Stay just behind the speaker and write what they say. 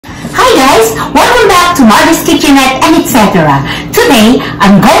Hi guys, welcome back to Mardie's Kitchenette and etc. Today,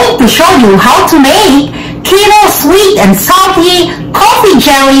 I'm going to show you how to make keto sweet and salty coffee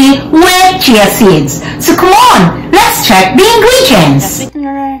jelly with chia seeds. So come on, let's check the ingredients. The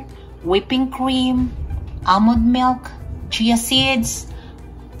sweetener, whipping cream, almond milk, chia seeds,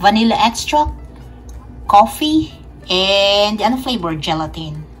 vanilla extract, coffee, and the unflavored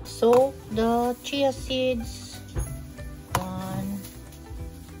gelatin. So the chia seeds, 1,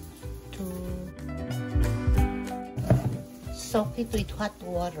 2, soak it with hot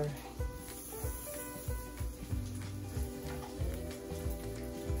water.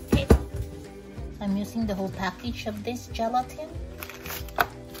 Okay. I'm using the whole package of this gelatin.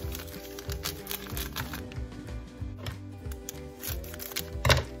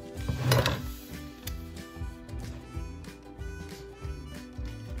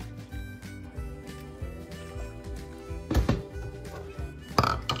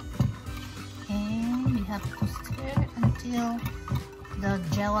 Have to stir until the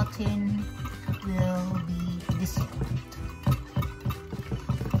gelatin will be dissolved.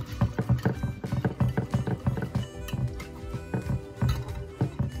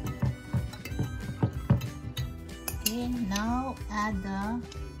 Okay, now add the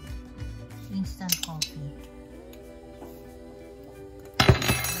instant coffee.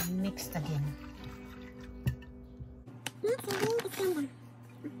 And mix again.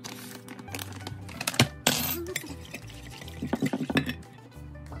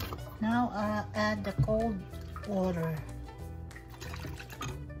 Now add the cold water.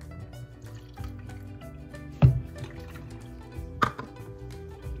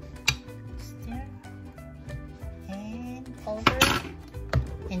 Stir and cover,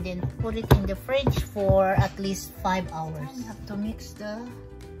 and then put it in the fridge for at least 5 hours. You have to mix the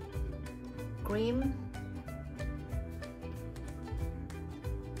cream.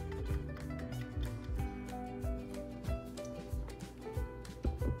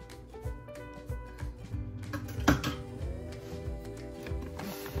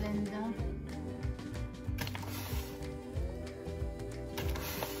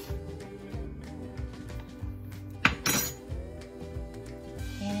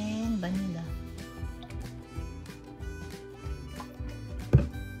 Vanilla.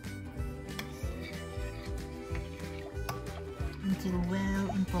 Until well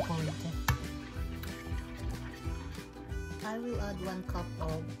incorporated. I will add 1 cup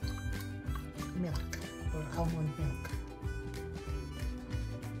of milk or almond milk.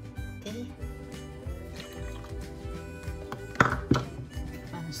 Okay.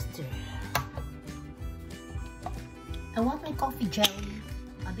 And stir. I want my coffee jelly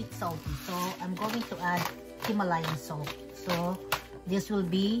a bit salty, so I'm going to add Himalayan salt. So this will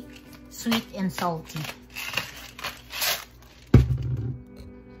be sweet and salty.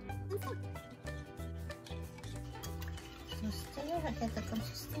 So stir and get the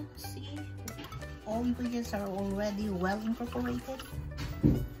consistency. All ingredients are already well incorporated.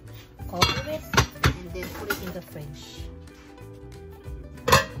 Cover it and then put it in the fridge.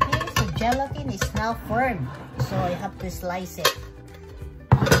 Okay, so gelatin is now firm, so I have to slice it.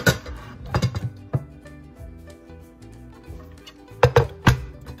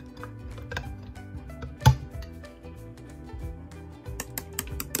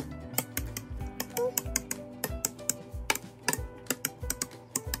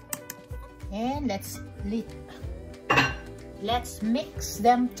 And let's mix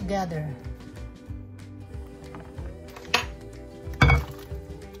them together.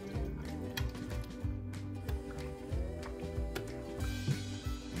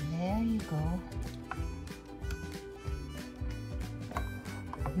 There you go.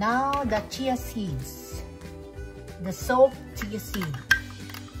 Now the chia seeds, the soaked chia seed.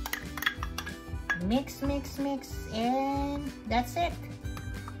 Mix, mix, mix, and that's it.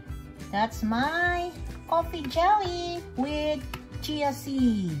 That's my coffee jelly with chia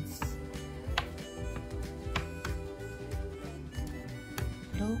seeds.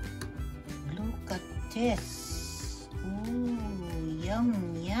 Look at this. Ooh,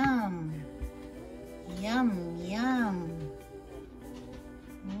 yum, yum. Yum, yum.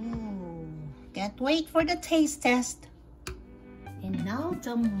 Ooh, can't wait for the taste test. And now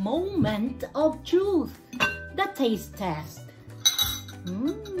the moment of truth, the taste test.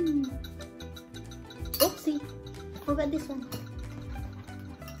 Oopsie, I forgot this one.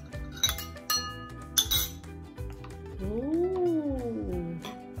 Oh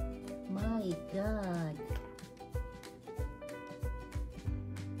my God.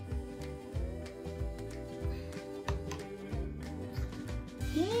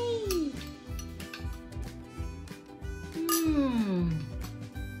 Yay!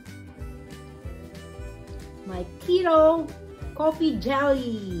 my keto coffee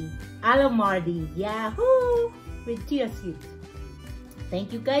jelly a la Mardie. Yahoo! With chia seeds.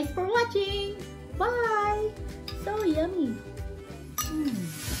 Thank you guys for watching. Bye! So yummy.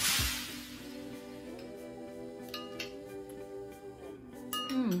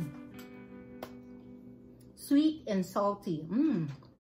 Sweet and salty.